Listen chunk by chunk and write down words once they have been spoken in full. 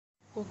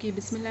Okay,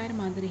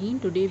 Bismillahirrahmanirrahim.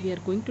 Today we are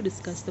going to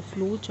discuss the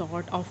flow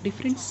chart of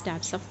different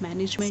steps of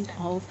management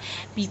of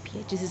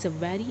PPH. This is a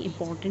very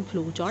important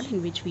flow chart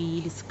in which we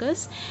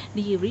discuss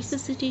the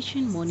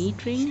resuscitation,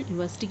 monitoring,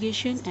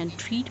 investigation, and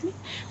treatment.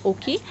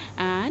 Okay,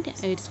 and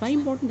it's very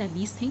important that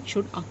these things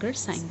should occur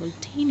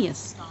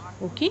simultaneously.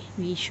 Okay,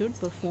 we should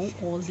perform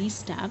all these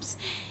steps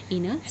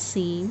in a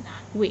same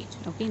way.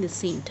 Okay, in the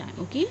same time.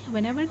 Okay,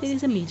 whenever there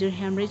is a major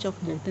hemorrhage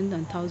of more than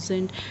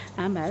 1000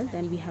 ml,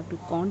 then we have to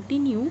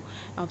continue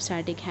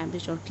obstetric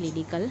hemorrhage or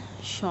clinical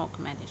shock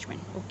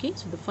management. Okay,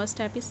 so the first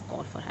step is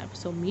call for help.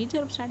 So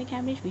major obstetric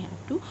hemorrhage, we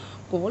have to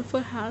call for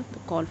help. The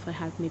call for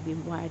help may be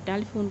via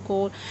telephone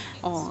call,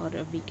 or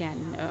we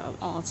can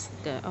ask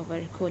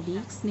our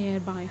colleagues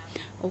nearby.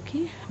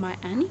 Okay, by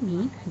any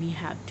means we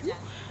have to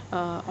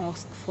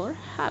ask for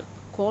help.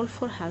 Call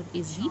for help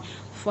is the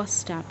first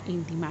step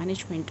in the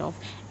management of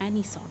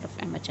any sort of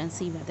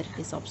emergency, whether it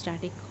is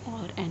obstetric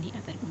or any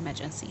other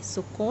emergency.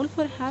 So call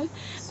for help.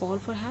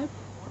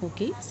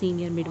 Okay,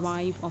 senior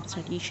midwife,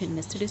 obstetrician,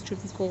 anesthetist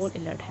should be called,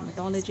 alert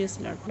hematologist,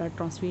 alert blood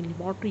transfusion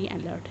laboratory,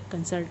 and alert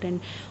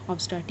consultant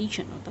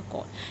obstetrician on the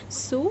call.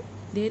 So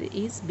there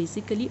is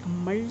basically a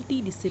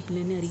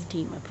multidisciplinary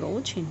team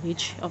approach in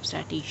which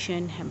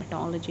obstetrician,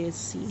 hematologist,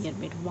 senior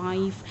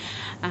midwife,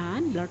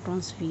 and blood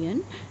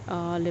transfusion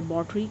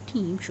laboratory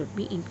team should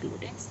be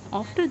included.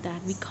 After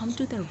that, we come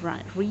to the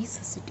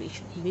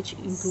resuscitation, which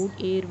include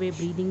airway,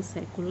 breathing,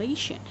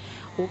 circulation.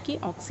 Okay,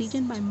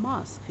 oxygen by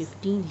mask,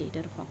 15 liter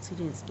of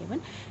oxygen is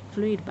given.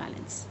 Fluid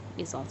balance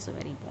is also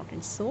very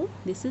important. So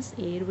this is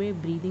airway,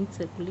 breathing,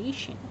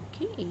 circulation.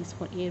 Okay, A is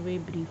for airway,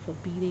 B for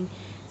breathing,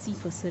 C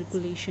for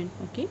circulation.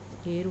 Okay,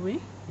 airway,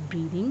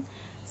 breathing,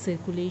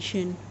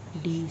 circulation,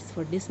 D is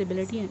for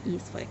disability, and E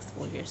is for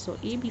exposure. So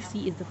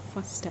ABC is the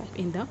first step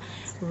in the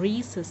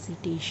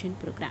resuscitation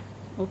program.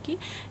 Okay,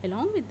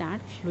 along with that,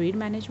 fluid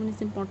management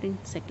is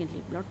important.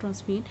 Secondly, blood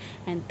transfusion,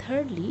 and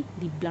thirdly,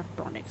 the blood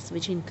products,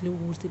 which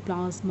includes the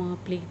plasma,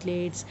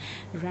 platelets,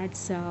 red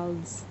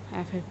cells,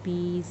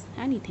 FFPs,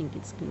 anything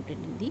is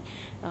included in the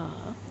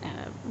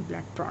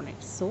blood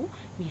products. So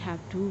we have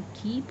to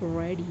keep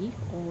ready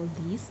all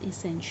these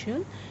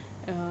essential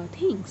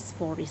things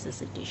for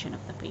resuscitation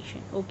of the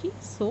patient. Okay,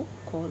 so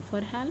call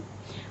for help.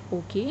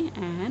 Okay,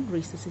 and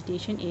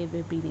resuscitation,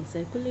 airway, breathing,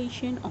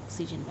 circulation,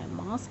 oxygen by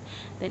mask.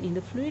 Then in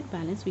the fluid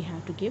balance, we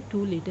have to give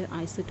 2 liter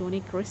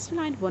isotonic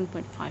crystalline,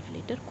 1.5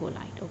 liter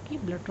colloid. Okay,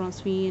 blood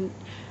transfusion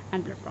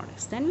and blood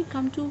products. Then we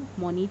come to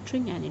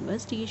monitoring and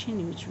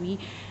investigation, in which we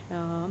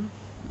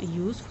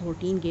use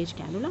 14 gauge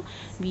cannula.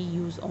 We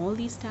use all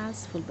these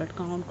tests: full blood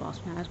count,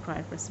 cross match,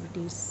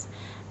 cryoprecipitates,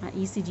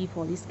 ECG,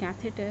 Foley's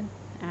catheter,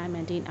 and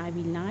maintain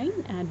IV line,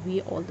 and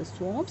weigh all the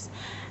swabs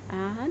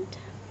and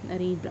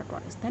arrange blood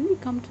products. Then we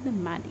come to the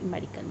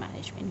medical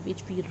management,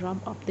 which we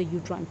rub up the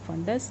uterine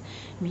fundus,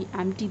 we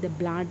empty the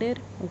bladder.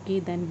 Okay,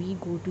 then we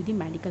go to the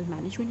medical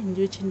management, in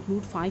which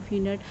include 5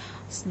 unit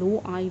slow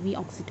IV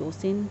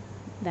oxytocin,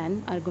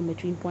 then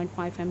ergometrine 0.5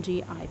 mg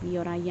IV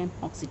or IM,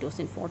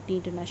 oxytocin 40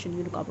 international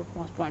unit,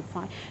 carboprost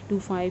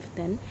 0.525,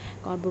 then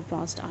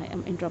carboprost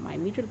IM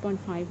intramyometrial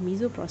 0.5,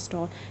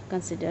 misoprostol,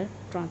 consider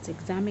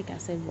tranexamic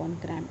acid 1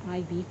 gram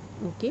IV.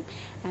 Okay,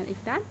 and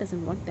if that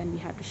doesn't work, then we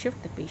have to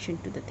shift the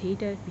patient to the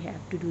theater. We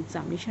have to do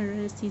examination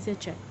anesthesia,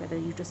 check whether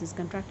uterus is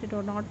contracted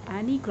or not,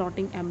 any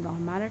clotting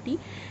abnormality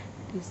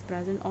is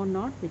present or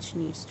not, which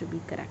needs to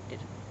be corrected.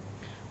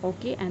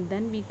 Okay, and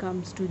then we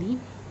comes to the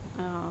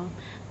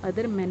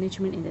other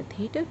management in the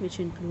theater, which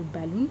include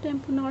balloon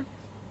tamponade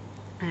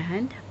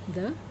and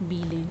the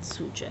B-lane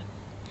suture.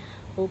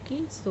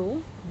 Okay,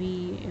 so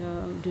we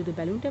do the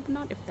balloon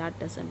tamponade. If that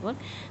doesn't work,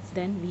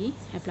 then we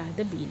apply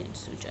the B-lane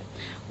suture.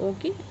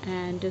 Okay,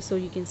 and so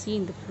you can see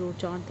in the flow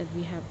chart that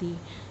we have the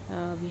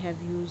we have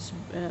used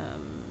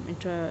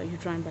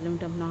intrauterine balloon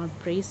tamponade,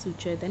 brace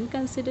suture, then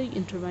consider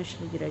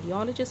interventional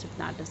radiologist if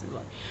that doesn't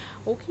work.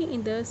 Okay,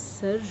 in the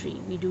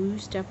surgery, we do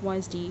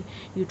stepwise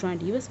uterine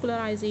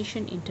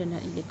devascularization, internal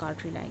iliac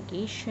artery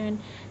ligation,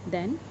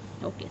 then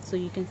okay, so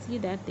you can see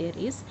that there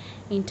is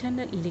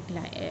internal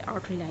iliac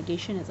artery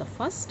ligation as a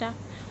first step.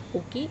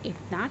 Okay, if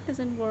that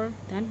doesn't work,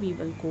 then we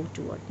will go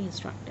toward the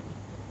hysterectomy.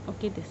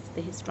 Okay, this is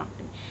the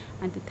hysterectomy.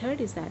 And the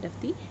third is that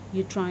of the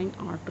uterine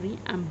artery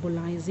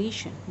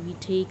embolization. We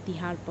take the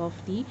help of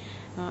the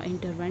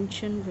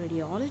intervention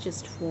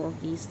radiologist for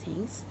these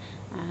things,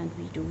 and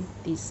we do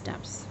these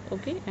steps.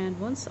 Okay, and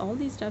once all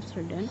these steps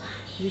are done,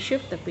 we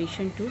shift the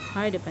patient to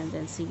high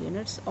dependency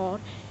units or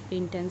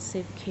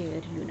intensive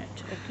care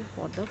unit. Okay,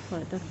 for the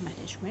further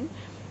management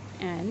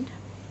and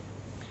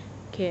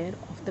care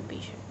of the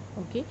patient.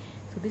 Okay,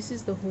 so this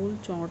is the whole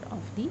chart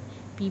of the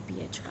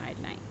PPH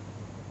guideline.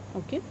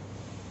 Okay,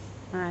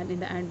 and in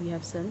the end we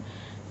have some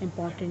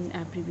important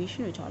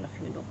abbreviation which all of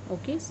you know.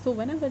 Okay, so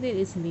whenever there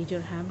is major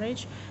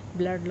hemorrhage,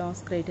 blood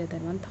loss greater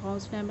than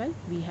 1000 ml,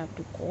 we have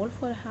to call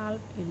for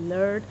help,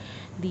 alert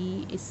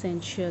the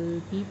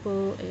essential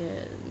people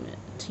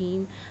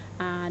team,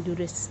 and do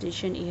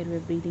resuscitation, airway,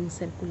 breathing,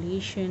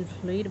 circulation,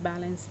 fluid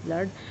balance,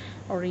 blood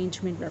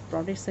arrangement, blood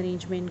products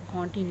arrangement,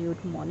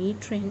 continued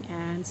monitoring,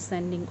 and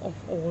sending of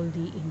all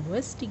the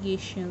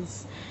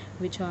investigations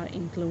which are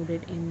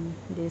included in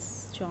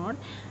this chart.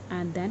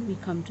 And then we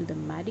come to the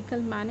medical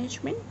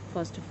management.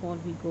 First of all,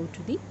 we go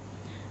to the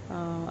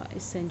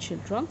essential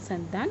drugs,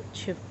 and then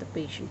shift the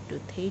patient to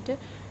theater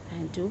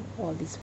and do all these